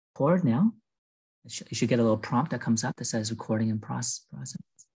record now. You should get a little prompt that comes up that says recording in process.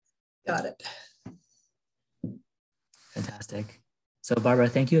 Got it. Fantastic. So Barbara,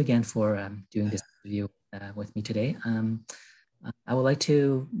 thank you again for doing this interview with me today. I would like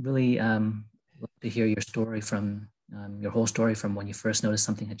to really to hear your story from your whole story from when you first noticed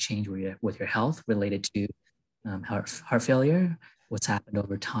something had changed with your health related to heart failure, what's happened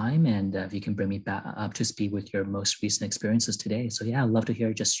over time, and if you can bring me back up to speed with your most recent experiences today. So yeah, I'd love to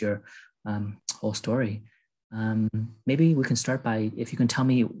hear just your whole story. Maybe we can start by, if you can tell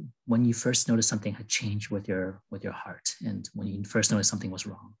me when you first noticed something had changed with your heart and when you first noticed something was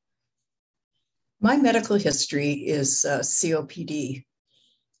wrong. My medical history is COPD,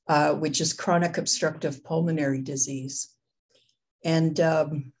 which is chronic obstructive pulmonary disease. And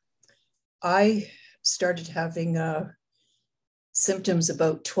I started having symptoms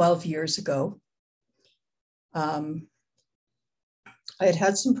about 12 years ago. I had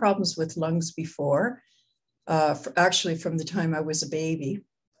had some problems with lungs before, actually from the time I was a baby.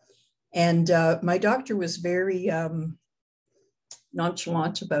 And my doctor was very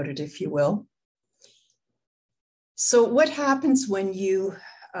nonchalant about it, if you will. So what happens when you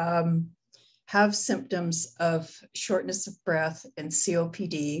have symptoms of shortness of breath and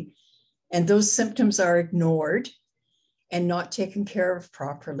COPD, and those symptoms are ignored and not taken care of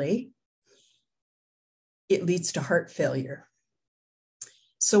properly? It leads to heart failure.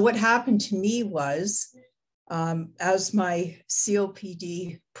 So what happened to me was, as my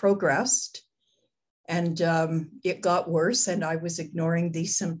COPD progressed and it got worse, and I was ignoring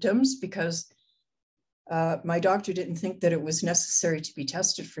these symptoms because my doctor didn't think that it was necessary to be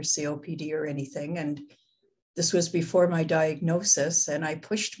tested for COPD or anything. And this was before my diagnosis, and I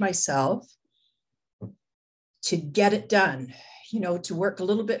pushed myself to get it done, to work a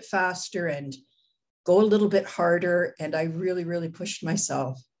little bit faster and go a little bit harder. And I really, really pushed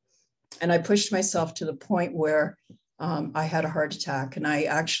myself. And I pushed myself to the point where I had a heart attack, and I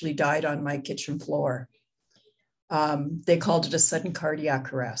actually died on my kitchen floor. They called it a sudden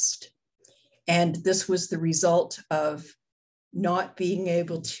cardiac arrest. And this was the result of not being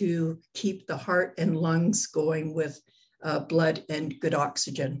able to keep the heart and lungs going with blood and good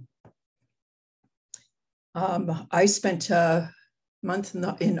oxygen. I spent a month in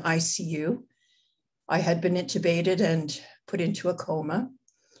ICU. I had been intubated and put into a coma.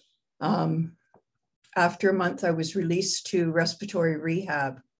 After a month, I was released to respiratory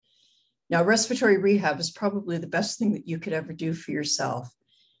rehab. Now, respiratory rehab is probably the best thing that you could ever do for yourself.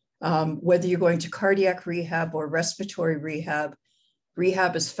 Whether you're going to cardiac rehab or respiratory rehab,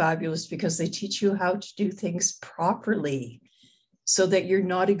 rehab is fabulous because they teach you how to do things properly so that you're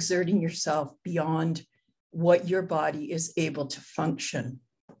not exerting yourself beyond what your body is able to function.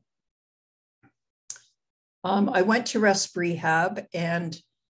 I went to resp rehab and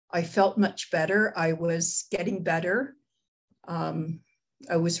I felt much better. I was getting better.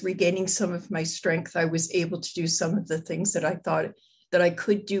 I was regaining some of my strength. I was able to do some of the things that I thought that I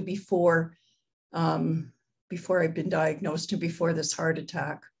could do before I'd been diagnosed and before this heart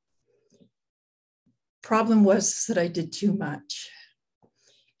attack. Problem was that I did too much.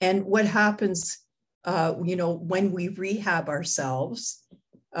 And what happens, when we rehab ourselves,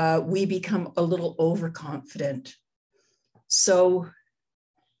 we become a little overconfident. So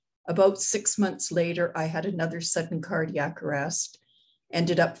about 6 months later, I had another sudden cardiac arrest,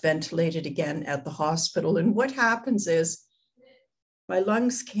 ended up ventilated again at the hospital. And what happens is my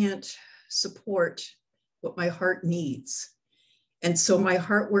lungs can't support what my heart needs. And so my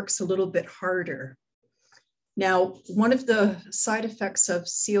heart works a little bit harder. Now, one of the side effects of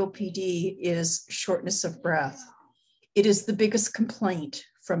COPD is shortness of breath. It is the biggest complaint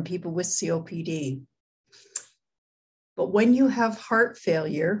from people with COPD. But when you have heart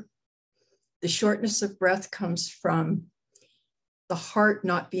failure, the shortness of breath comes from the heart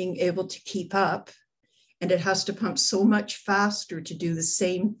not being able to keep up, and it has to pump so much faster to do the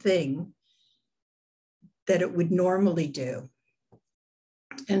same thing that it would normally do.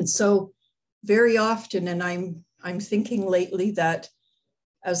 And so very often, and I'm thinking lately that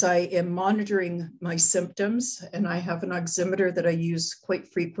as I am monitoring my symptoms, and I have an oximeter that I use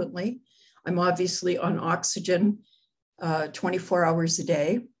quite frequently, I'm obviously on oxygen 24 hours a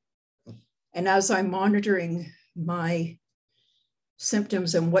day. And as I'm monitoring my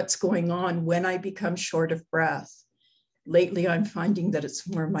symptoms and what's going on when I become short of breath, lately I'm finding that it's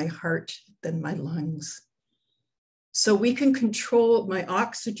more my heart than my lungs. So we can control my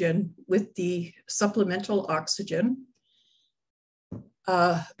oxygen with the supplemental oxygen,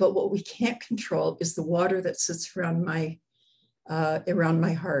 but what we can't control is the water that sits around my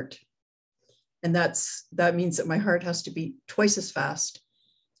heart. And that means that my heart has to beat twice as fast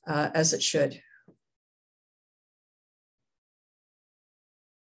as it should.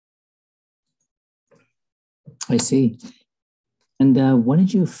 I see. And when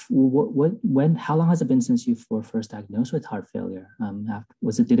did you, how long has it been since you were first diagnosed with heart failure?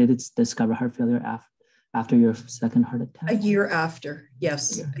 Did it discover heart failure after your second heart attack? A year after,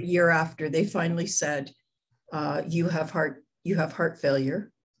 yes, a year after they finally said, you have heart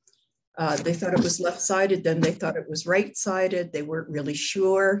failure. They thought it was left-sided, then they thought it was right-sided. They weren't really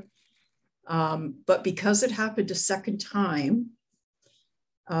sure. But because it happened a second time,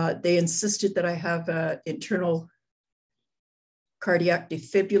 they insisted that I have an internal cardiac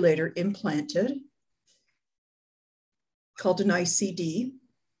defibrillator implanted called an ICD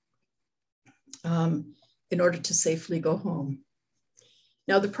in order to safely go home.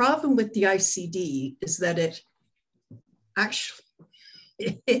 Now, the problem with the ICD is that it actually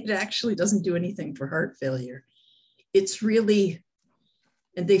doesn't do anything for heart failure. It's really,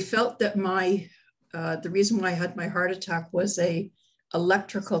 and they felt that the reason why I had my heart attack was a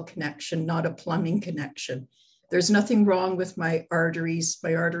electrical connection, not a plumbing connection. There's nothing wrong with my arteries.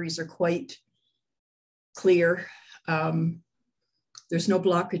 My arteries are quite clear. There's no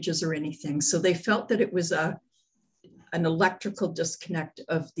blockages or anything. So they felt that it was an electrical disconnect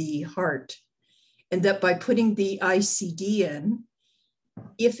of the heart, and that by putting the ICD in,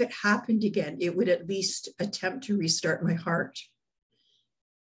 if it happened again, it would at least attempt to restart my heart.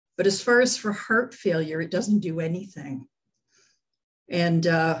 But as far as for heart failure, it doesn't do anything. And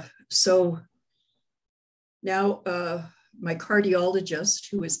so now my cardiologist,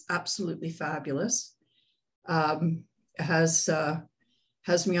 who is absolutely fabulous, has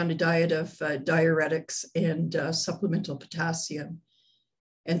me on a diet of diuretics and supplemental potassium.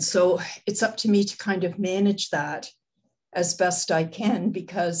 And so it's up to me to kind of manage that as best I can,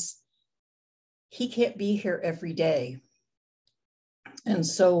 because he can't be here every day. And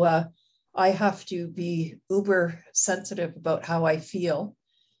so I have to be uber sensitive about how I feel,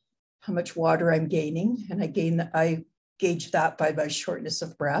 how much water I'm gaining. And I gauge that by my shortness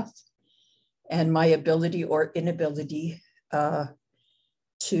of breath and my ability or inability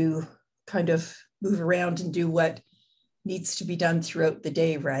to kind of move around and do what needs to be done throughout the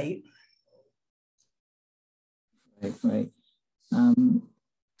day, right? Right. And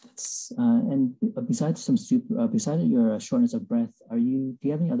besides your shortness of breath, do you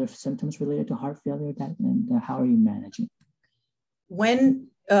have any other symptoms related to heart failure and how are you managing? When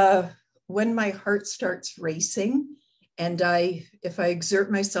my heart starts racing, and if I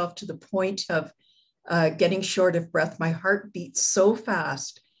exert myself to the point of getting short of breath, my heart beats so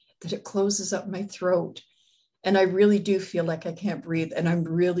fast that it closes up my throat. And I really do feel like I can't breathe, and I'm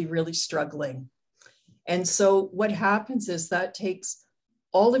really, really struggling. And so what happens is that takes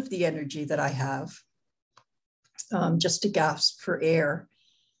all of the energy that I have just to gasp for air,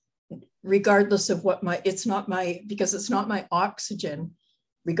 regardless of what because it's not my oxygen,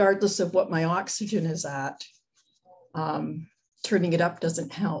 regardless of what my oxygen is at, turning it up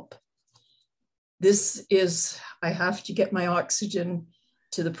doesn't help. I have to get my oxygen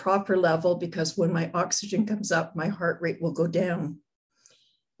to the proper level, because when my oxygen comes up, my heart rate will go down.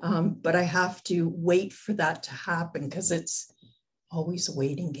 But I have to wait for that to happen, because it's always a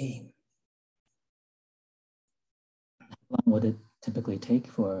waiting game. How long would it typically take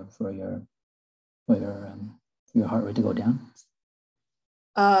for your heart rate to go down?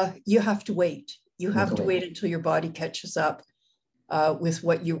 You have to wait. You have to wait until your body catches up with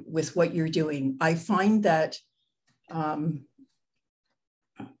what you're doing. I find that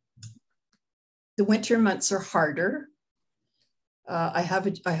the winter months are harder. I have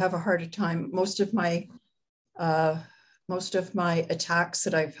a harder time. Most of my attacks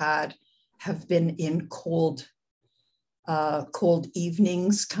that I've had have been in cold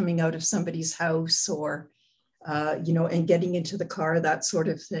evenings, coming out of somebody's house, or and getting into the car, that sort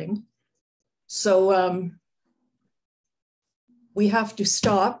of thing. So we have to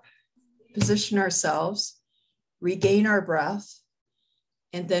stop, position ourselves, regain our breath,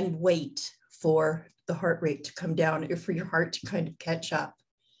 and then wait for the heart rate to come down, or for your heart to kind of catch up.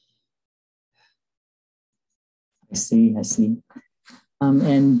 I see.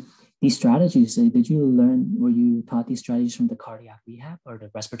 And these strategies, were you taught these strategies from the cardiac rehab or the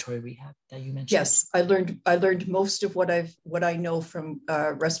respiratory rehab that you mentioned? Yes, I learned most of what I know from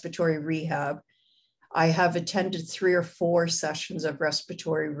respiratory rehab. I have attended 3 or 4 sessions of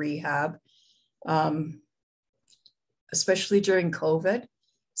respiratory rehab, especially during COVID,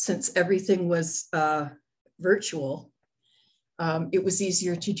 since everything was virtual. It was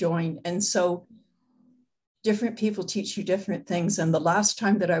easier to join. And so different people teach you different things. And the last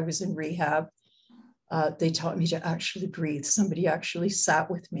time that I was in rehab, they taught me to actually breathe. Somebody actually sat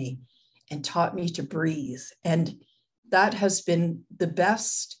with me and taught me to breathe. And that has been the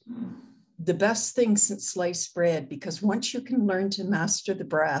best thing since sliced bread, because once you can learn to master the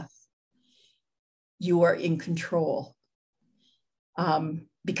breath, you are in control.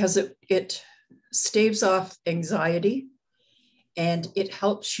 Because it staves off anxiety, and it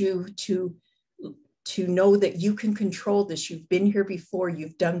helps you to know that you can control this. You've been here before,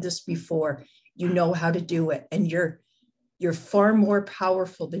 you've done this before, you know how to do it, and you're far more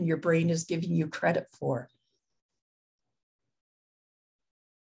powerful than your brain is giving you credit for.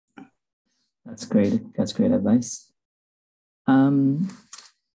 That's great. That's great advice. Barbara,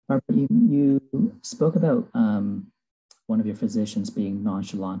 you spoke about one of your physicians being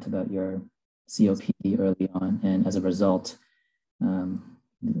nonchalant about your COPD early on, and as a result,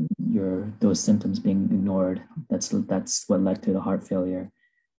 those symptoms being ignored. That's what led to the heart failure.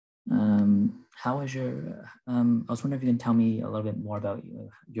 How was your? I was wondering if you can tell me a little bit more about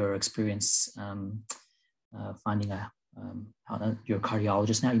your experience finding your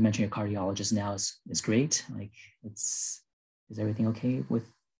cardiologist now. You mentioned your cardiologist now is great. Like, is everything okay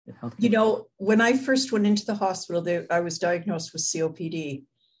with healthcare? You know, when I first went into the hospital, I was diagnosed with COPD.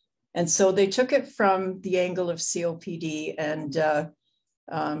 And so they took it from the angle of COPD, and,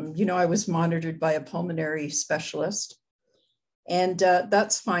 you know, I was monitored by a pulmonary specialist, and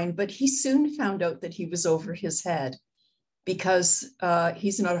that's fine. But he soon found out that he was over his head, because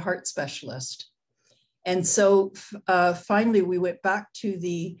he's not a heart specialist. And so finally, we went back to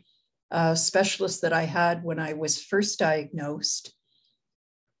the specialist that I had when I was first diagnosed.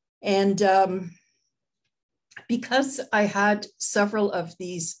 And because I had several of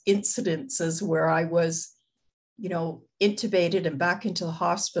these incidences where I was, you know, intubated and back into the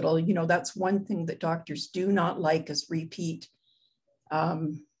hospital, you know, that's one thing that doctors do not like, is repeat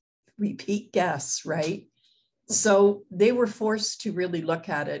guests, right? So they were forced to really look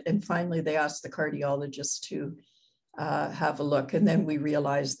at it. And finally, they asked the cardiologist to have a look. And then we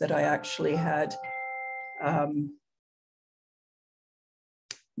realized that I actually had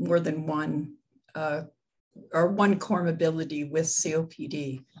more than one comorbidity with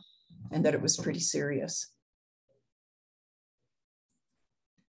COPD, and that it was pretty serious.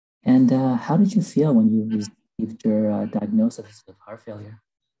 And how did you feel when you received your diagnosis of heart failure?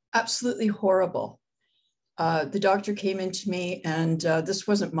 Absolutely horrible. The doctor came into me, and this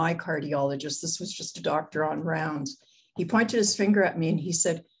wasn't my cardiologist. This was just a doctor on rounds. He pointed his finger at me and he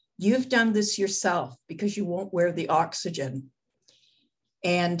said, "You've done this yourself because you won't wear the oxygen.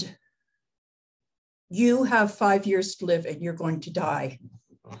 And you have 5 years to live and you're going to die."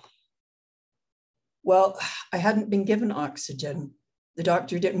 Well, I hadn't been given oxygen. The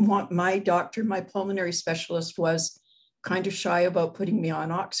doctor didn't want, my pulmonary specialist was kind of shy about putting me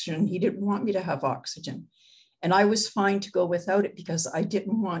on oxygen. He didn't want me to have oxygen. And I was fine to go without it because I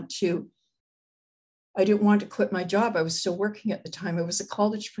didn't want to quit my job. I was still working at the time. I was a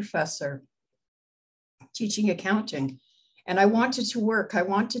college professor teaching accounting. And I wanted to work. I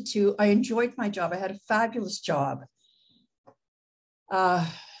enjoyed my job. I had a fabulous job.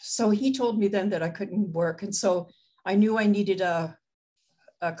 So he told me then that I couldn't work. And so I knew I needed a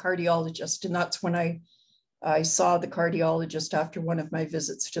cardiologist. And that's when I saw the cardiologist after one of my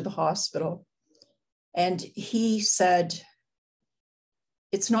visits to the hospital. And he said,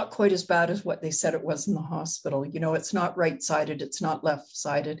 "It's not quite as bad as what they said it was in the hospital. You know, it's not right-sided. It's not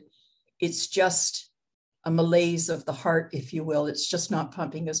left-sided. It's just a malaise of the heart, if you will. It's just not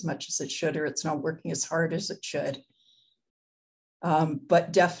pumping as much as it should, or it's not working as hard as it should.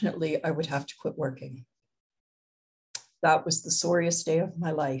 But definitely I would have to quit working." That was the sorriest day of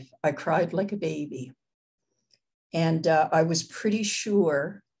my life. I cried like a baby. And I was pretty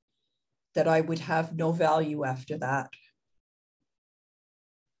sure that I would have no value after that.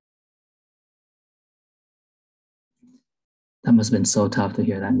 That must have been so tough to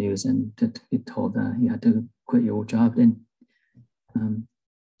hear that news and to be told you had to quit your job. And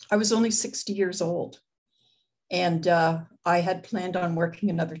I was only 60 years old, and I had planned on working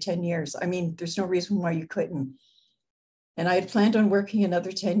another 10 years. I mean, there's no reason why you couldn't. And I had planned on working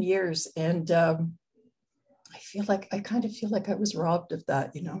another 10 years. And I kind of feel like I was robbed of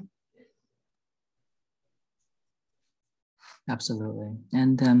that, you know? Absolutely.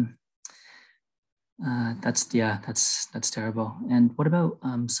 And that's terrible. And what about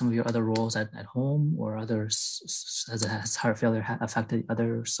some of your other roles at home or others? Has heart failure affected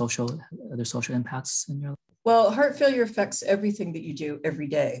other social impacts in your life? Well, heart failure affects everything that you do every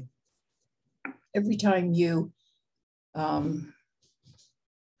day. Every time you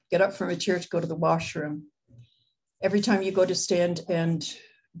get up from a chair to go to the washroom, every time you go to stand and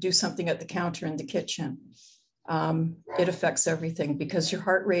do something at the counter in the kitchen. It affects everything because your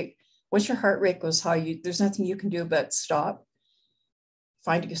heart rate, once your heart rate goes high, there's nothing you can do but stop,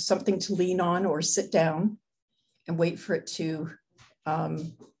 find something to lean on or sit down and wait for it to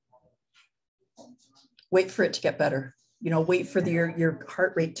get better. Wait for your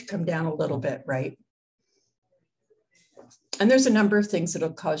heart rate to come down a little bit, right? And there's a number of things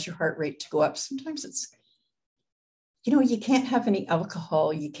that'll cause your heart rate to go up. Sometimes it's, you can't have any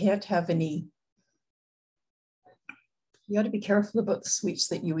alcohol. You can't have any, you got to be careful about the sweets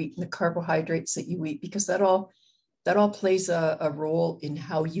that you eat and the carbohydrates that you eat, because that all plays a role in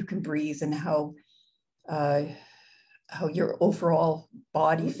how you can breathe and how your overall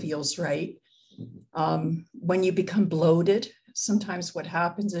body feels, right? When you become bloated, sometimes what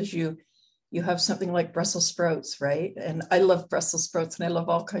happens is you have something like Brussels sprouts, right? And I love Brussels sprouts and I love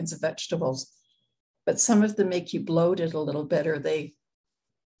all kinds of vegetables, but some of them make you bloated a little bit, or they're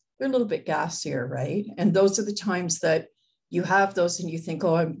a little bit gassier, right? And those are the times that you have those and you think,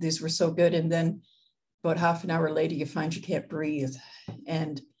 oh, these were so good. And then about half an hour later, you find you can't breathe.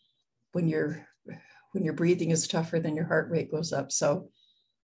 And when your breathing is tougher, then your heart rate goes up. So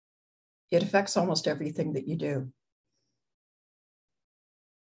it affects almost everything that you do.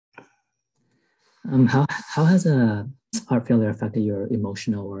 How has a heart failure affected your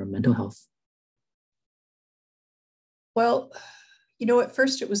emotional or mental health? Well, at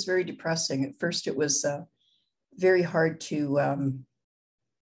first it was very depressing. At first it was very hard to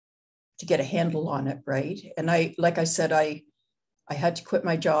get a handle on it, right? And like I said, I had to quit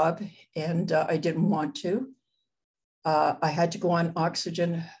my job, and I didn't want to. I had to go on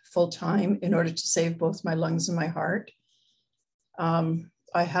oxygen full time in order to save both my lungs and my heart.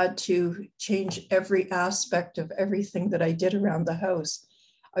 I had to change every aspect of everything that I did around the house.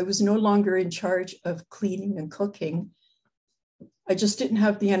 I was no longer in charge of cleaning and cooking. I just didn't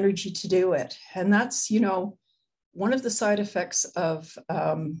have the energy to do it. And that's, one of the side effects of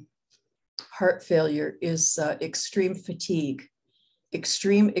heart failure is extreme fatigue,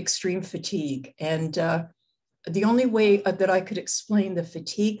 extreme fatigue. And the only way that I could explain the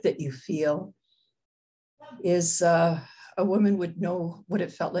fatigue that you feel is a woman would know what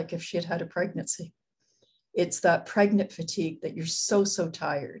it felt like if she had had a pregnancy. It's that pregnant fatigue that you're so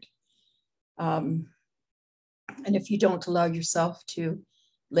tired. And if you don't allow yourself to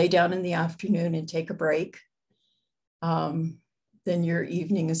lay down in the afternoon and take a break, then your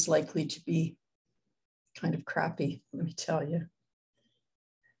evening is likely to be kind of crappy, let me tell you.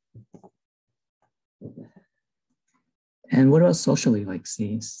 And what about socially, like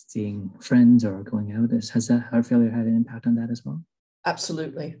seeing friends or going out? Has that heart failure had an impact on that as well?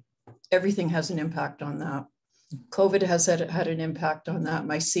 Absolutely. Everything has an impact on that. COVID has had an impact on that.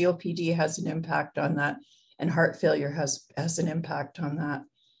 My COPD has an impact on that. And heart failure has an impact on that.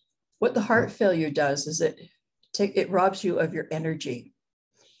 What the heart failure does is it robs you of your energy.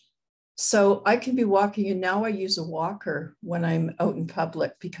 So I can be walking, and now I use a walker when I'm out in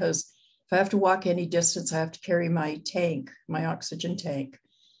public, because if I have to walk any distance, I have to carry my tank, my oxygen tank.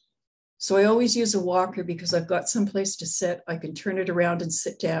 So I always use a walker because I've got someplace to sit. I can turn it around and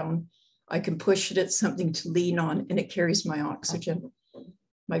sit down. I can push it at something to lean on, and it carries my oxygen,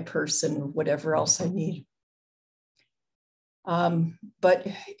 my purse, and whatever else I need. But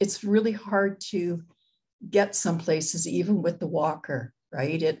it's really hard to get some places, even with the walker,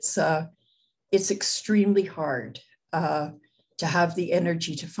 right? It's extremely hard to have the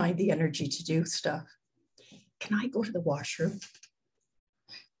energy, to find the energy to do stuff. Can I go to the washroom?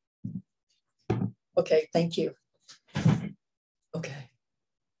 Okay, thank you. Okay.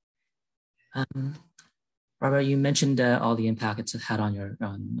 Barbara, you mentioned all the impact it's had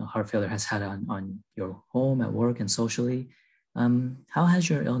on heart failure has had on your home, at work, and socially. How has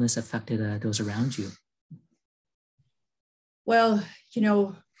your illness affected those around you? Well,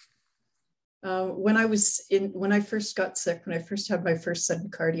 when I first got sick, when I first had my first sudden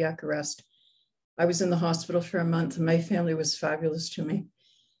cardiac arrest, I was in the hospital for a month, and my family was fabulous to me.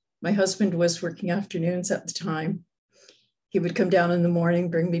 My husband was working afternoons at the time. He would come down in the morning,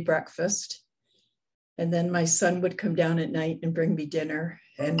 bring me breakfast. And then my son would come down at night and bring me dinner.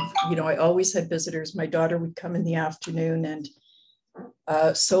 And, I always had visitors. My daughter would come in the afternoon, and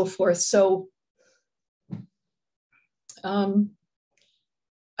so forth. So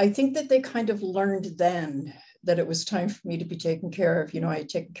I think that they kind of learned then that it was time for me to be taken care of. I had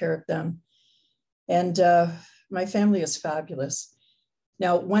taken care of them. And my family is fabulous.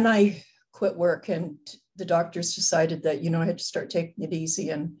 Now, when I quit work and the doctors decided that, I had to start taking it easy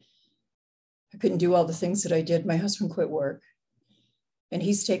and I couldn't do all the things that I did, my husband quit work. And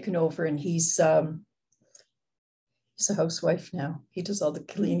he's taken over, and he's He's a housewife now. He does all the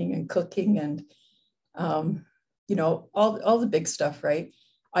cleaning and cooking and, all the big stuff, right?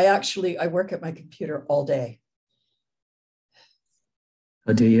 I work at my computer all day.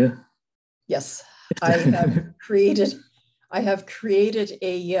 Oh, do you? Yes, I have created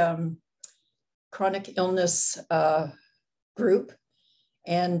a chronic illness group,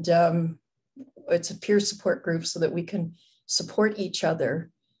 and it's a peer support group so that we can support each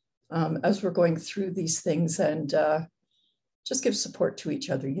other as we're going through these things, and just give support to each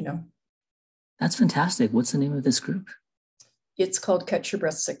other, That's fantastic. What's the name of this group? It's called Catch Your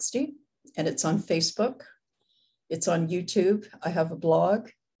Breath 60, and it's on Facebook. It's on YouTube. I have a blog.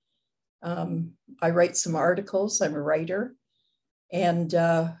 I write some articles. I'm a writer. And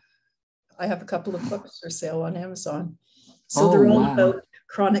I have a couple of books for sale on Amazon. So they're all about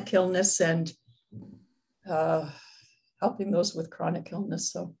chronic illness and helping those with chronic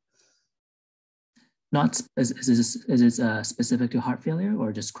illness. So, is it specific to heart failure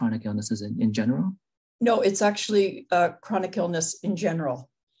or just chronic illnesses in general? No, it's actually chronic illness in general.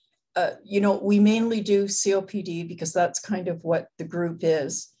 We mainly do COPD because that's kind of what the group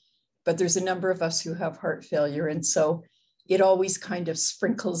is. But there's a number of us who have heart failure, and so it always kind of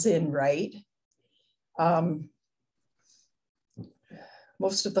sprinkles in, right?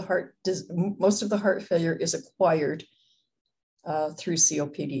 Most of the heart failure is acquired through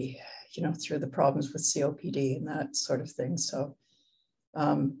COPD, through the problems with COPD and that sort of thing. So,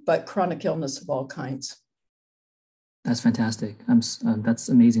 but chronic illness of all kinds. That's fantastic. That's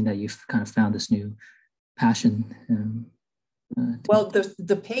amazing that you've kind of found this new passion. Well,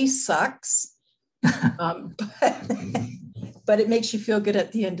 the pay sucks, but it makes you feel good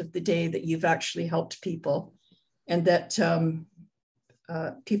at the end of the day that you've actually helped people, and that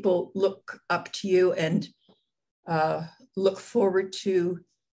people look up to you and look forward to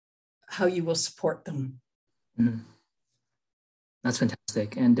how you will support them. Mm-hmm. That's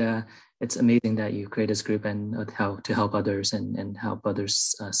fantastic. And it's amazing that you create this group and how to help others and help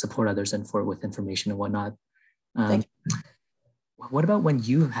others support others and with information and whatnot. Thank you. What about when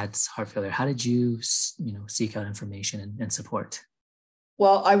you had heart failure? How did you, seek out information and support?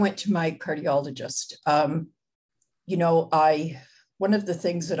 Well, I went to my cardiologist. One of the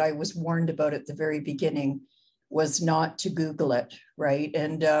things that I was warned about at the very beginning was not to Google it, right?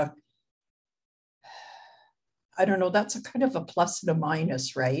 And I don't know, that's a kind of a plus and a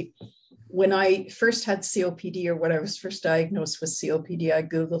minus, right? When I first had COPD, or when I was first diagnosed with COPD, I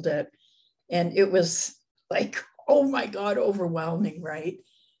Googled it, and it was like, oh my God, overwhelming, right?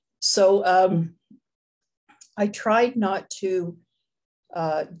 So I tried not to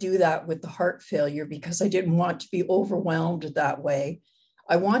do that with the heart failure because I didn't want to be overwhelmed that way.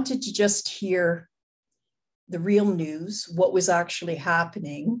 I wanted to just hear the real news, what was actually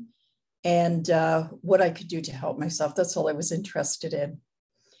happening, and what I could do to help myself. That's all I was interested in.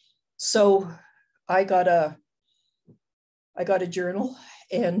 So I got a journal,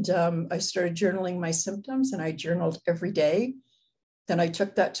 and I started journaling my symptoms, and I journaled every day. Then I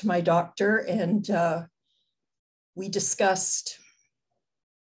took that to my doctor, and we discussed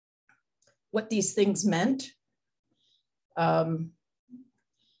what these things meant, how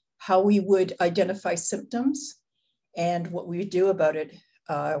we would identify symptoms, and what we would do about it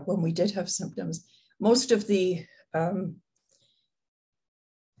when we did have symptoms. Most of the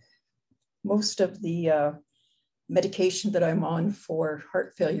medication that I'm on for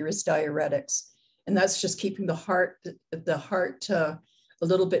heart failure is diuretics, and that's just keeping the heart a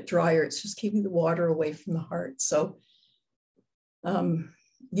little bit drier. It's just keeping the water away from the heart. So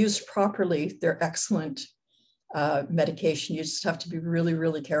used properly, they're excellent medication. You just have to be really,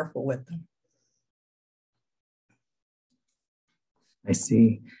 really careful with them. I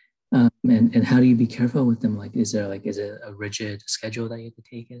see. And how do you be careful with them? Is it a rigid schedule that you have to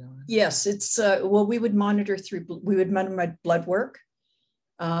take it on? Yes, it's we would monitor my blood work,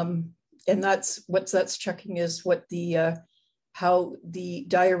 and that's checking is what how the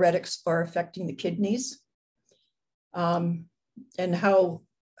diuretics are affecting the kidneys, and how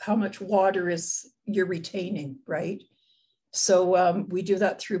much water you're retaining, right? So we do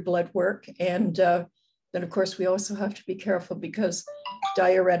that through blood work, and then of course we also have to be careful because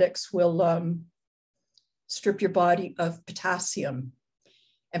diuretics will strip your body of potassium.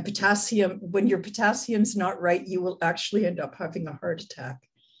 And potassium, when your potassium's not right, you will actually end up having a heart attack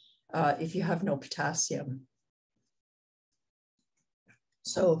if you have no potassium.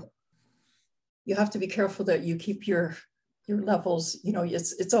 So you have to be careful that you keep your levels,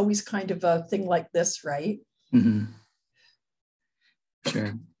 it's always kind of a thing like this, right? Mm-hmm.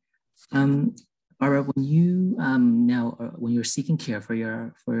 Sure. Barbara, when you when you're seeking care for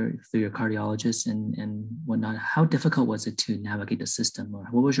through your cardiologist and whatnot, how difficult was it to navigate the system, or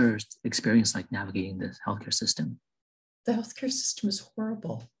what was your experience like navigating the healthcare system? The healthcare system is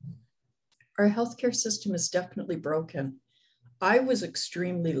horrible. Our healthcare system is definitely broken. I was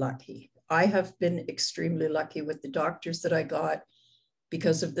extremely lucky. I have been extremely lucky with the doctors that I got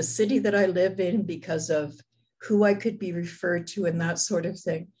because of the city that I live in, because of who I could be referred to and that sort of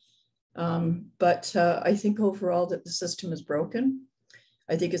thing. But I think overall that the system is broken.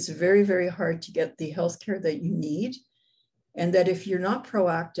 I think it's very, very hard to get the healthcare that you need. And that if you're not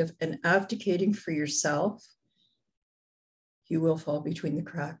proactive and advocating for yourself, you will fall between the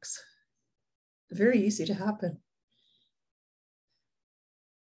cracks. Very easy to happen.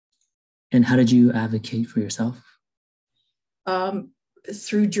 And how did you advocate for yourself?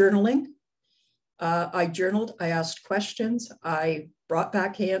 Through journaling. I journaled, I asked questions, I brought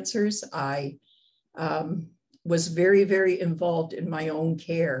back answers. I was very, very involved in my own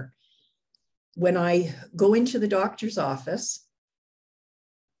care. When I go into the doctor's office,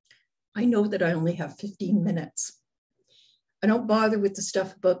 I know that I only have 15 minutes. I don't bother with the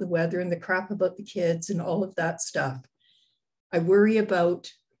stuff about the weather and the crap about the kids and all of that stuff. I worry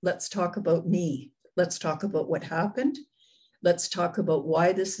about, let's talk about me. Let's talk about what happened. Let's talk about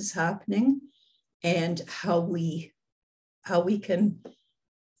why this is happening and how we can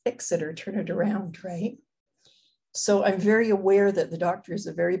fix it or turn it around, right? So I'm very aware that the doctor is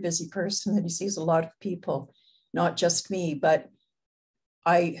a very busy person, that he sees a lot of people, not just me, but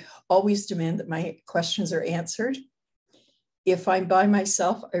I always demand that my questions are answered. If I'm by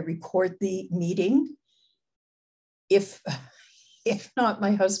myself, I record the meeting. If not,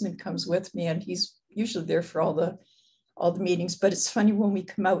 my husband comes with me and he's usually there for all the meetings. But it's funny, when we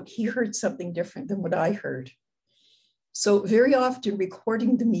come out, he heard something different than what I heard. So very often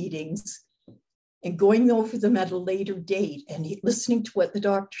recording the meetings and going over them at a later date and listening to what the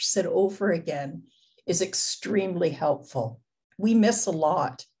doctor said over again is extremely helpful. We miss a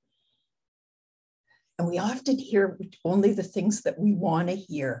lot. And we often hear only the things that we want to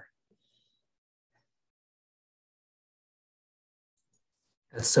hear.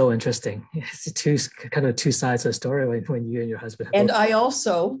 That's so interesting. It's two sides of the story when you and your husband. And both. I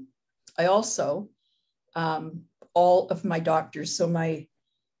also, all of my doctors, so my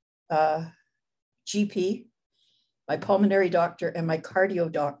GP, my pulmonary doctor, and my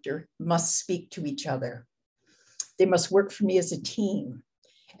cardio doctor must speak to each other. They must work for me as a team.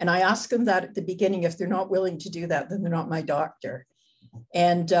 And I ask them that at the beginning. If they're not willing to do that, then they're not my doctor.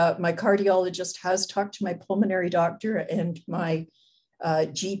 And my cardiologist has talked to my pulmonary doctor and my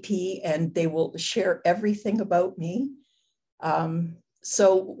GP, and they will share everything about me.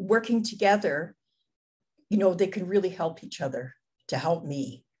 So working together, they can really help each other to help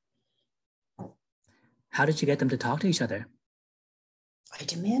me. How did you get them to talk to each other? I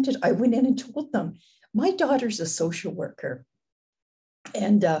demanded. I went in and told them. My daughter's a social worker,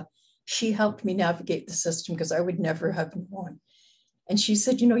 and she helped me navigate the system because I would never have known. And she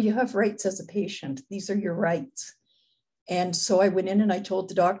said, you have rights as a patient. These are your rights. And so I went in and I told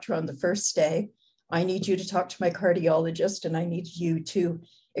the doctor on the first day, I need you to talk to my cardiologist, and I need you to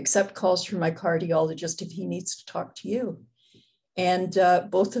accept calls from my cardiologist if he needs to talk to you. And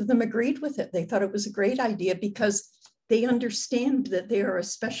both of them agreed with it. They thought it was a great idea because they understand that they are a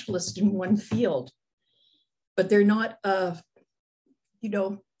specialist in one field, but they're not,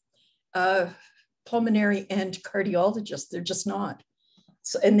 pulmonary and cardiologist. They're just not.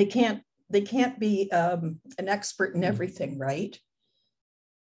 So, and they can't be an expert in everything, right?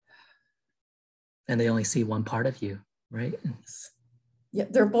 And they only see one part of you, right? Yeah,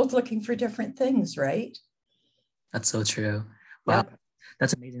 they're both looking for different things, right? That's so true. Wow, yeah.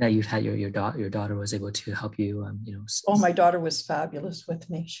 That's amazing that you've had your daughter was able to help you. Oh, my daughter was fabulous with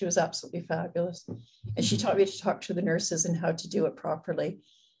me. She was absolutely fabulous, and she taught me to talk to the nurses and how to do it properly.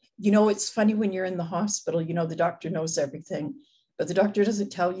 It's funny when you're in the hospital. The doctor knows everything, but the doctor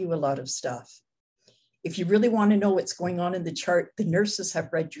doesn't tell you a lot of stuff. If you really want to know what's going on in the chart, the nurses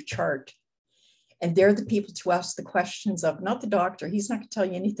have read your chart. And they're the people to ask the questions of, not the doctor. He's not going to tell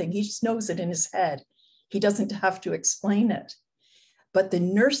you anything. He just knows it in his head. He doesn't have to explain it. But the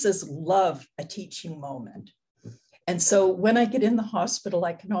nurses love a teaching moment. And so when I get in the hospital,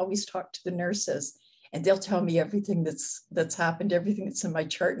 I can always talk to the nurses and they'll tell me everything that's happened, everything that's in my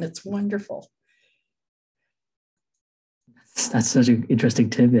chart, and it's wonderful. That's such an interesting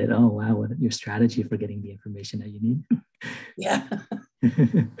tidbit. Oh, wow. What your strategy for getting the information that you need. Yeah.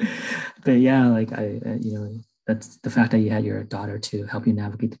 But yeah, that's the fact that you had your daughter to help you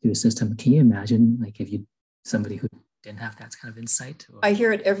navigate through the system. Can you imagine, if somebody who didn't have that kind of insight? I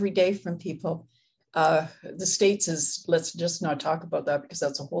hear it every day from people. The States is, let's just not talk about that because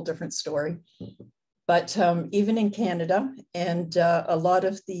that's a whole different story. But even in Canada and a lot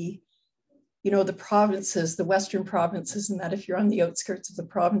of the, the provinces, the Western provinces, and that if you're on the outskirts of the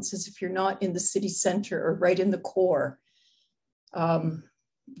provinces, if you're not in the city center or right in the core,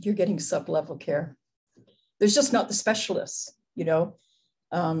 you're getting sub-level care. There's just not the specialists,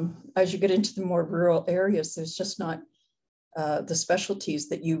 as you get into the more rural areas, there's just not the specialties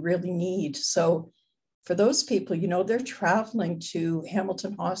that you really need. So for those people, they're traveling to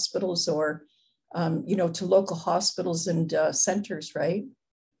Hamilton hospitals or, to local hospitals and centers, right?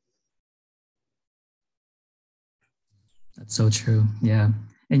 That's so true. Yeah.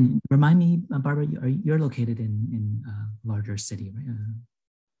 And remind me, Barbara, you're located in a larger city, right?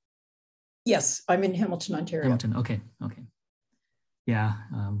 Yes, I'm in Hamilton, Ontario. Hamilton. Okay. Yeah.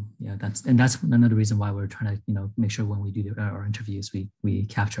 That's another reason why we're trying to, make sure when we do our interviews, we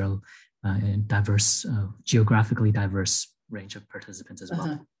capture a diverse, geographically diverse range of participants as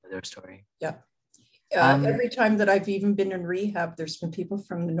well. Their story. Yeah. Every time that I've even been in rehab, there's been people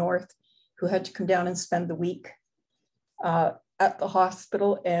from the north who had to come down and spend the week at the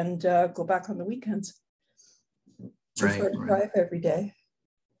hospital and go back on the weekends. Right. Drive every day.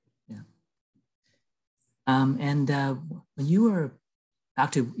 Yeah. And when you were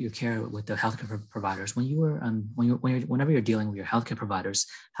back to your care with the healthcare providers, when you were whenever you're dealing with your healthcare providers,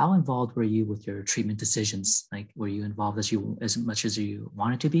 how involved were you with your treatment decisions? Like, were you involved as much as you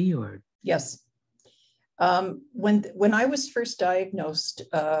wanted to be, or? Yes. When I was first diagnosed,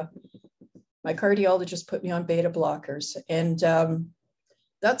 my cardiologist put me on beta blockers, and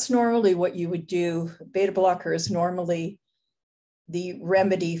that's normally what you would do. Beta blocker is normally the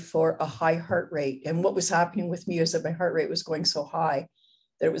remedy for a high heart rate. And what was happening with me is that my heart rate was going so high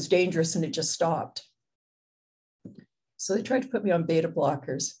that it was dangerous and it just stopped. So they tried to put me on beta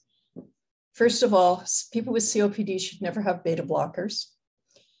blockers. First of all, people with COPD should never have beta blockers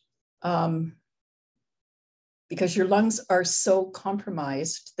because your lungs are so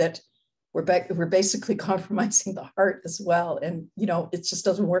compromised that we're basically compromising the heart as well. And, it just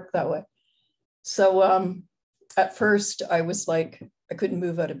doesn't work that way. So at first I was like, I couldn't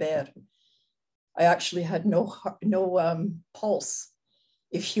move out of bed. I actually had no pulse,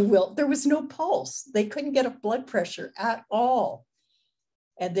 if you will. There was no pulse. They couldn't get a blood pressure at all.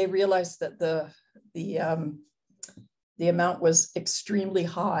 And they realized that the amount was extremely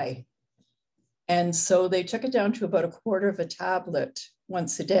high. And so they took it down to about a quarter of a tablet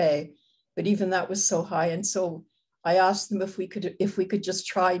once a day. But even that was so high. And so I asked them if we could just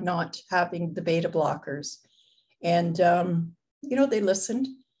try not having the beta blockers. And, they listened.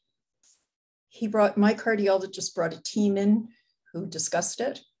 My cardiologist brought a team in who discussed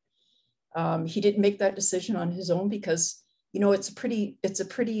it. He didn't make that decision on his own because, it's a pretty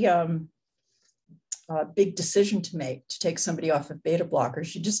big decision to make, to take somebody off of beta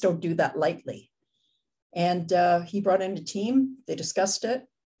blockers. You just don't do that lightly. And he brought in a team. They discussed it.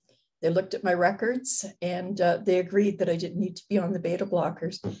 They looked at my records and they agreed that I didn't need to be on the beta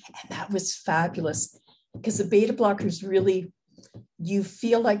blockers. And that was fabulous because the beta blockers really, you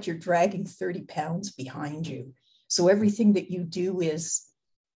feel like you're dragging 30 pounds behind you. So everything that you do is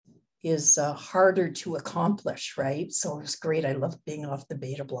harder to accomplish, right? So it was great. I loved being off the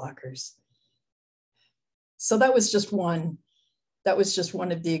beta blockers. So that was just one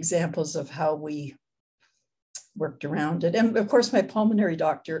of the examples of how we worked around it. And of course, my pulmonary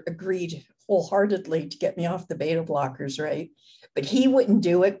doctor agreed wholeheartedly to get me off the beta blockers, right? But he wouldn't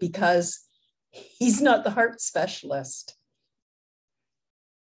do it because he's not the heart specialist.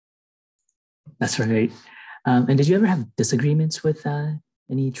 That's right. And did you ever have disagreements with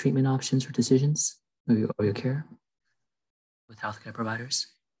any treatment options or decisions or your care with healthcare providers?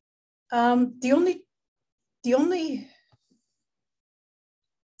 The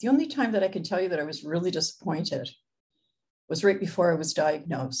only time that I can tell you that I was really disappointed was right before I was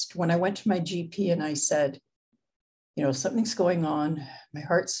diagnosed. When I went to my GP and I said, something's going on. My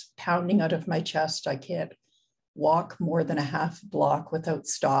heart's pounding out of my chest. I can't walk more than a half block without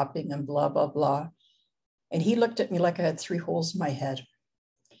stopping and blah, blah, blah. And he looked at me like I had 3 holes in my head.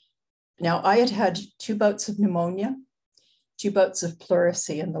 Now, I had 2 bouts of pneumonia, 2 bouts of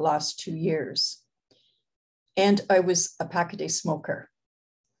pleurisy in the last 2 years. And I was a pack-a-day smoker.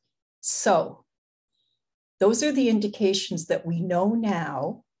 So those are the indications that we know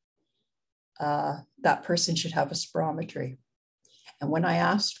now that person should have a spirometry. And when I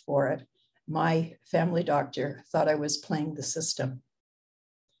asked for it, my family doctor thought I was playing the system.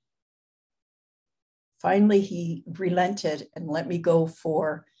 Finally, he relented and let me go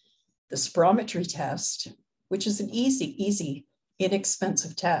for the spirometry test, which is an easy,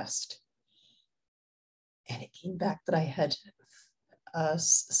 inexpensive test. and it came back that I had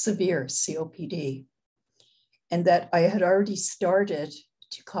severe COPD, and that I had already started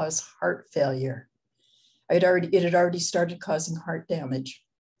to cause heart failure. It had already started causing heart damage.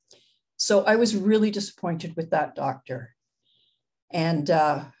 So I was really disappointed with that doctor. And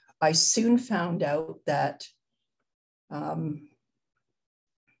I soon found out that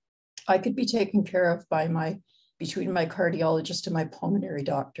I could be taken care of between my cardiologist and my pulmonary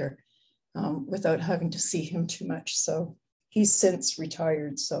doctor without having to see him too much. So he's since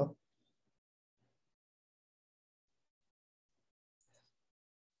retired. So.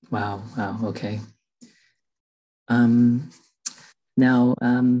 Wow. Wow. Okay. Now,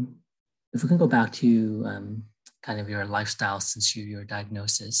 if we can go back to kind of your lifestyle since your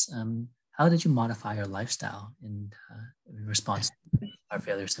diagnosis, how did you modify your lifestyle in response to heart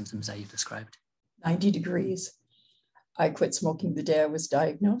failure symptoms that you described? 90 degrees. I quit smoking the day I was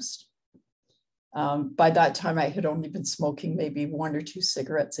diagnosed. By that time, I had only been smoking maybe 1 or 2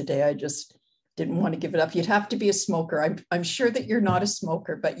 cigarettes a day. I just didn't want to give it up. You'd have to be a smoker. I'm sure that you're not a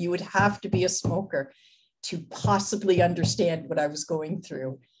smoker, but you would have to be a smoker to possibly understand what I was going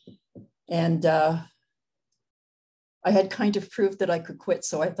through. And I had kind of proved that I could quit.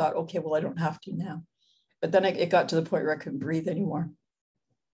 So I thought, okay, well, I don't have to now. But then it got to the point where I couldn't breathe anymore.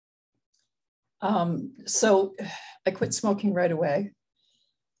 So I quit smoking right away.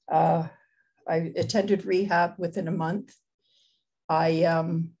 I attended rehab within a month. I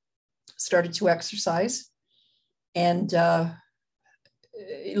started to exercise and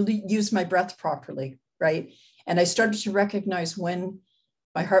use my breath properly, right? And I started to recognize when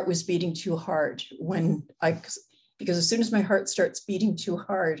my heart was beating too hard, because as soon as my heart starts beating too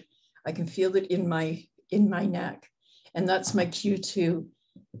hard, I can feel it in my neck. And that's my cue to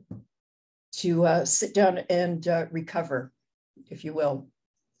sit down and recover, if you will.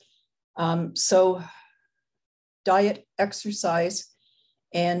 So diet, exercise,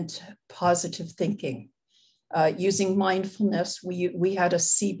 and positive thinking. Using mindfulness, we had a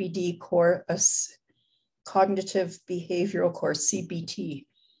CBD core, a cognitive behavioral course, CBT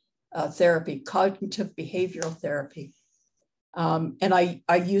therapy, cognitive behavioral therapy. And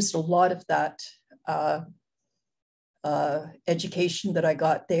I used a lot of that education that I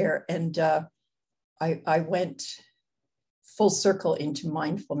got there. And I went full circle into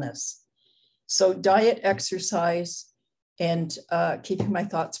mindfulness. So diet, exercise, and keeping my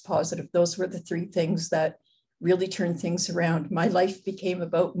thoughts positive. Those were the 3 things that really turned things around. My life became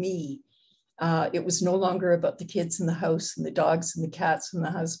about me. It was no longer about the kids in the house and the dogs and the cats and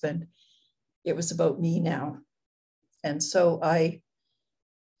the husband. It was about me now. And so I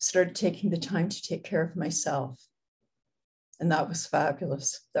started taking the time to take care of myself. And that was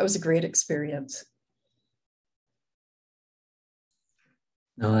fabulous. That was a great experience.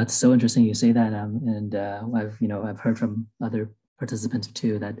 No, that's so interesting you say that. And I've heard from other participants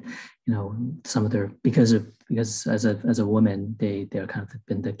too that, some of their, because as a woman, they're kind of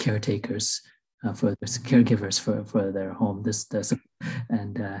been the caretakers caregivers for their home.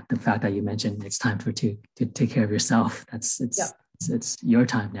 And the fact that you mentioned it's time to take care of yourself. It's your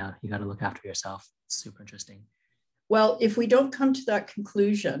time now. You got to look after yourself. It's super interesting. Well, if we don't come to that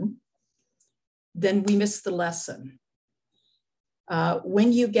conclusion, then we miss the lesson.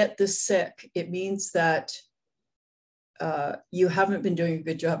 When you get this sick, it means that you haven't been doing a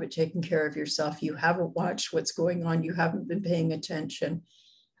good job at taking care of yourself. You haven't watched what's going on. You haven't been paying attention.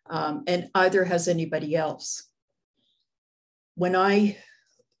 And either has anybody else. When I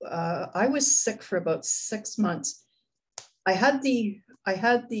was sick for about 6 months, I had the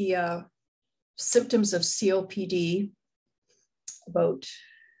symptoms of COPD about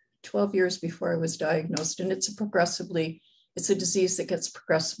 12 years before I was diagnosed, and it's a disease that gets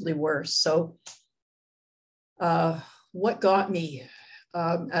progressively worse. So what got me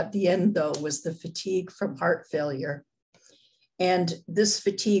at the end, though, was the fatigue from heart failure. And this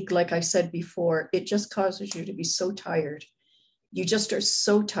fatigue, like I said before, it just causes you to be so tired. You just are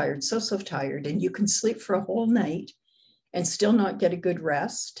so tired, so tired. And you can sleep for a whole night and still not get a good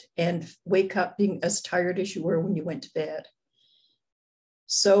rest and wake up being as tired as you were when you went to bed.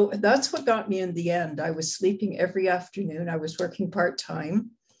 So that's what got me in the end. I was sleeping every afternoon. I was working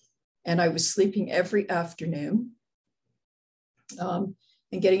part-time and I was sleeping every afternoon and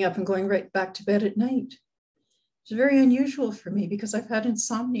getting up and going right back to bed at night. It's very unusual for me because I've had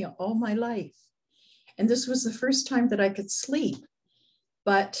insomnia all my life. And this was the first time that I could sleep.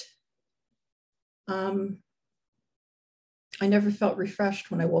 But I never felt refreshed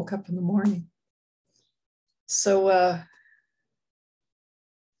when I woke up in the morning. So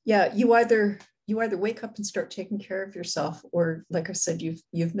you either wake up and start taking care of yourself, or like I said,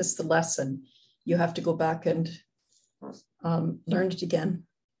 you've missed the lesson. you have to go back and learn it again.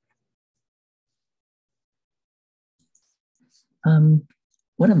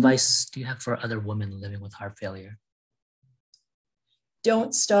 What advice do you have for other women living with heart failure?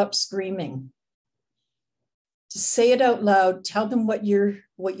 Don't stop screaming. Just say it out loud. Tell them what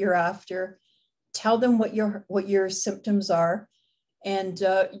you're after. Tell them what your symptoms are. And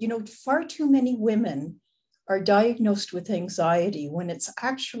far too many women are diagnosed with anxiety when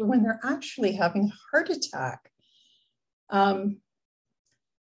they're actually having a heart attack.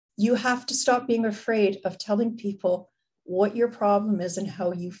 You have to stop being afraid of telling people what your problem is and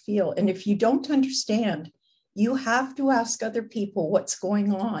how you feel. And if you don't understand, you have to ask other people what's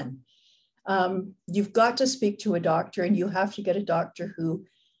going on. You've got to speak to a doctor, and you have to get a doctor who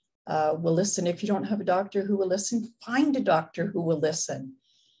will listen. If you don't have a doctor who will listen, find a doctor who will listen.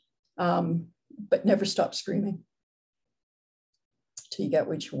 But never stop screaming till you get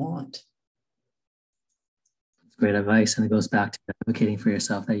what you want. That's great advice. And it goes back to advocating for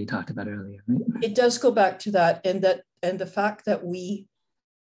yourself that you talked about earlier, right? It does go back to that, and the fact that we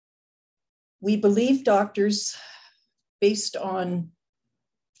believe doctors based on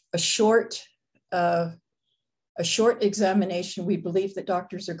a short examination. We believe that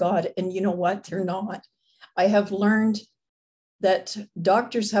doctors are God, and you know what? They're not. I have learned that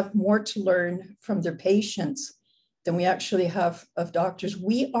doctors have more to learn from their patients than we actually have of doctors.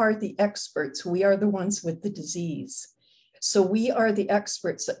 We are the experts. We are the ones with the disease. So we are the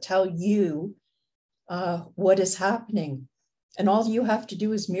experts that tell you what is happening. And all you have to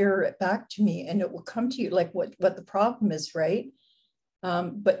do is mirror it back to me, and it will come to you like what the problem is, right?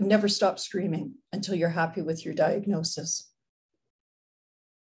 But never stop screaming until you're happy with your diagnosis.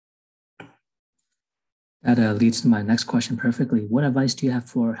 That leads to my next question perfectly. What advice do you have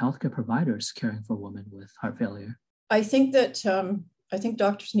for healthcare providers caring for women with heart failure? I think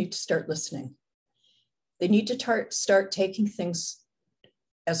doctors need to start listening. They need to start taking things,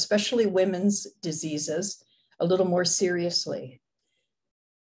 especially women's diseases, a little more seriously.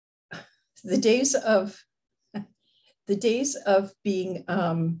 The days of being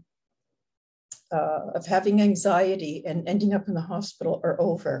of having anxiety and ending up in the hospital are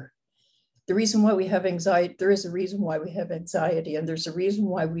over. The reason why we have anxiety, there is a reason why we have anxiety, and there's a reason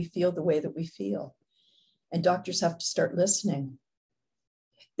why we feel the way that we feel. And doctors have to start listening.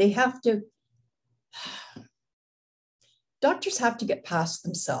 Doctors have to get past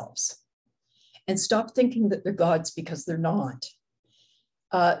themselves and stop thinking that they're gods, because they're not.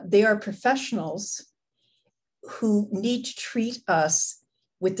 They are professionals who need to treat us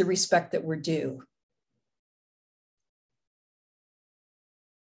with the respect that we're due.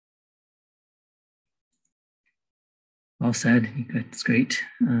 Well said. That's great.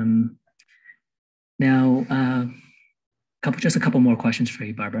 Now, just a couple more questions for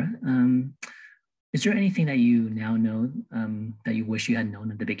you, Barbara. Is there anything that you now know that you wish you had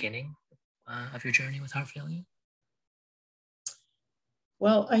known at the beginning of your journey with heart failure?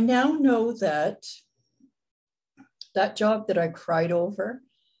 Well, I now know that job that I cried over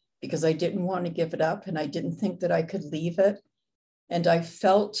because I didn't want to give it up and I didn't think that I could leave it, and I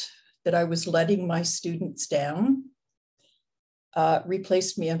felt that I was letting my students down,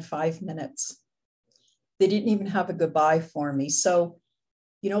 replaced me in 5 minutes. They didn't even have a goodbye for me. So,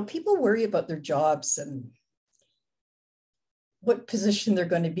 people worry about their jobs and what position they're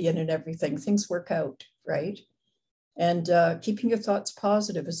going to be in and everything. Things work out, right? And keeping your thoughts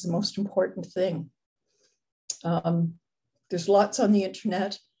positive is the most important thing. There's lots on the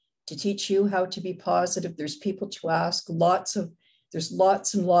internet to teach you how to be positive. There's people to ask. There's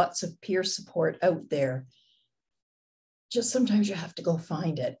lots and lots of peer support out there. Just sometimes you have to go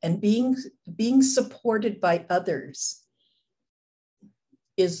find it. And being supported by others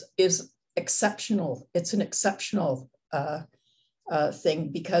is exceptional. It's an exceptional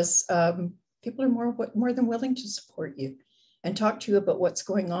thing, because people are more than willing to support you and talk to you about what's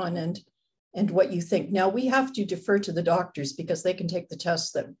going on and what you think. Now, we have to defer to the doctors because they can take the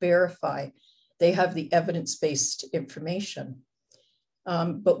tests that verify. They have the evidence-based information.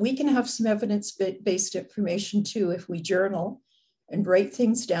 But we can have some evidence-based information too if we journal and write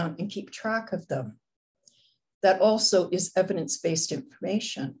things down and keep track of them. That also is evidence-based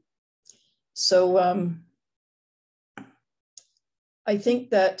information. So I think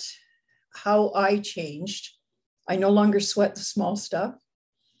that how I changed, I no longer sweat the small stuff.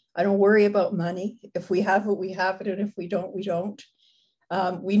 I don't worry about money. If we have it, we have it. And if we don't, we don't.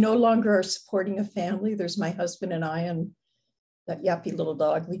 We no longer are supporting a family. There's my husband and I and that yappy little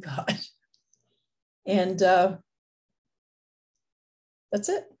dog we got. And that's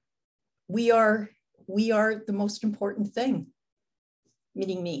it. We are the most important thing,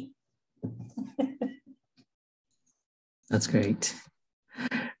 meaning me. That's great.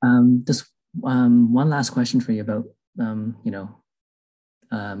 Just one last question for you about,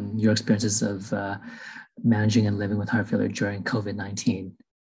 your experiences of managing and living with heart failure during COVID-19.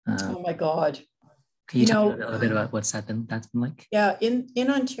 Oh my God. Can you tell me a little bit about what's that's been like? Yeah, in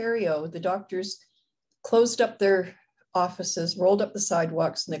Ontario, the doctors closed up their offices, rolled up the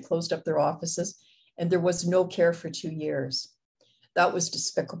sidewalks, and they closed up their offices, and there was no care for 2 years. That was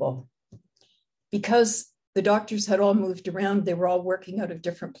despicable. Because the doctors had all moved around, they were all working out of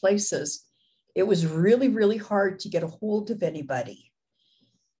different places. It was really, really hard to get a hold of anybody.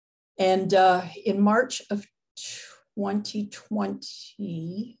 And in March of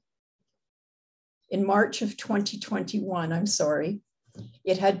 2020, in March of 2021, I'm sorry,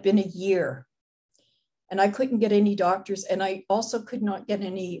 it had been a year. And I couldn't get any doctors, and I also could not get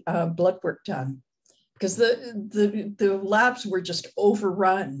any blood work done because the labs were just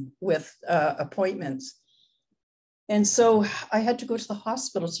overrun with appointments. And so I had to go to the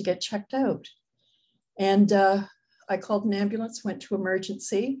hospital to get checked out. And I called an ambulance, went to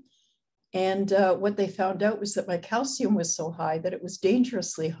emergency. And what they found out was that my calcium was so high that it was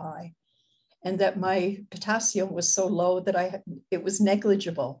dangerously high, and that my potassium was so low that it was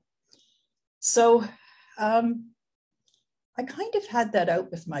negligible. So I kind of had that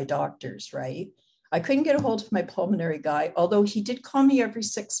out with my doctors, right? I couldn't get a hold of my pulmonary guy, although he did call me every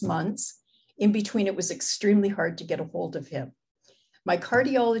 6 months. In between, it was extremely hard to get a hold of him. My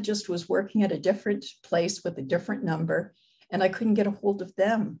cardiologist was working at a different place with a different number, and I couldn't get a hold of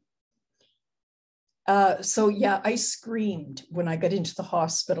them. So yeah, I screamed when I got into the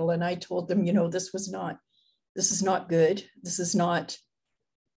hospital, and I told them, this is not good. This is not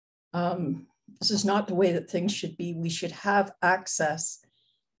the way that things should be. We should have access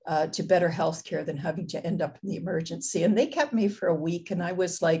to better healthcare than having to end up in the emergency. And they kept me for a week, and I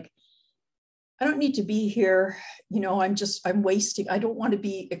was like, I don't need to be here. I'm wasting. I don't want to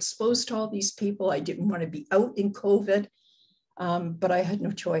be exposed to all these people. I didn't want to be out in COVID, but I had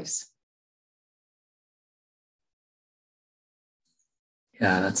no choice.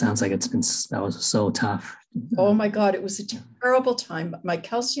 Yeah, that sounds like that was so tough. Oh my God, it was a terrible time. My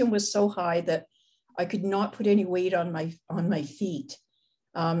calcium was so high that I could not put any weight on my feet.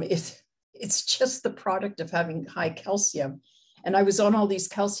 It's just the product of having high calcium. And I was on all these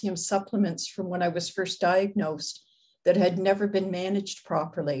calcium supplements from when I was first diagnosed that had never been managed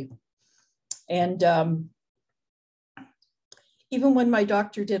properly. And even when my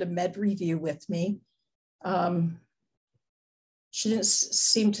doctor did a med review with me, she didn't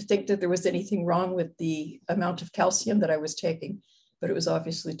seem to think that there was anything wrong with the amount of calcium that I was taking, but it was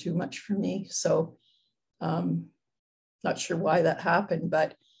obviously too much for me. So not sure why that happened,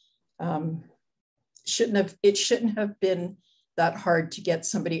 but it shouldn't have been that hard to get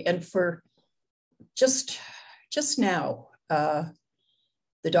somebody. And for just now, the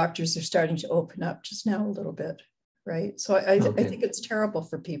doctors are starting to open up just now a little bit, right? So I think it's terrible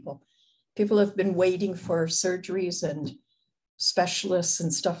for people. People have been waiting for surgeries and specialists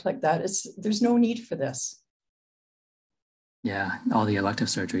and stuff like that. There's no need for this. Yeah, all the elective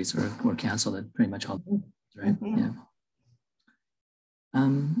surgeries were canceled at pretty much all, right? Mm-hmm. Yeah.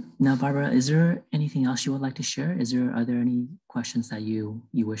 Now, Barbara, is there anything else you would like to share? Are there any questions that you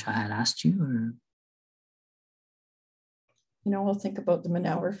wish I had asked you, or? I'll think about them an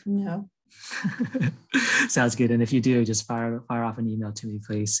hour from now. Sounds good. And if you do, just fire off an email to me,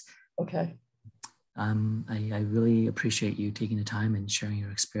 please. Okay. I really appreciate you taking the time and sharing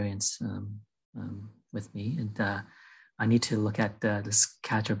your experience with me. And I need to look at this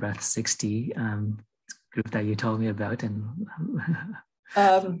Catch Your Breath 60 group that you told me about. And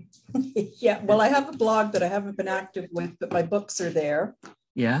yeah, well, I have a blog that I haven't been active with, but my books are there.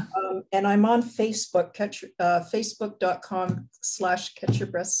 Yeah. And I'm on Facebook,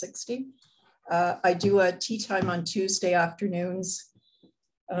 facebook.com/catchyourbreath60. I do a tea time on Tuesday afternoons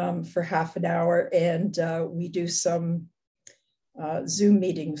for half an hour, and we do some Zoom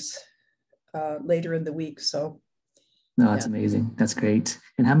meetings later in the week. So, no, that's amazing. That's great.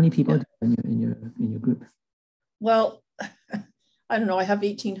 And how many people are in your group? Well, I don't know. I have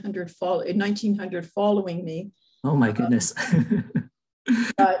 1,900 following me. Oh my goodness.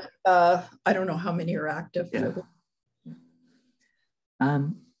 But I don't know how many are active. Yeah.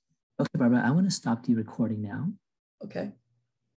 Okay, Barbara, I want to stop the recording now. Okay.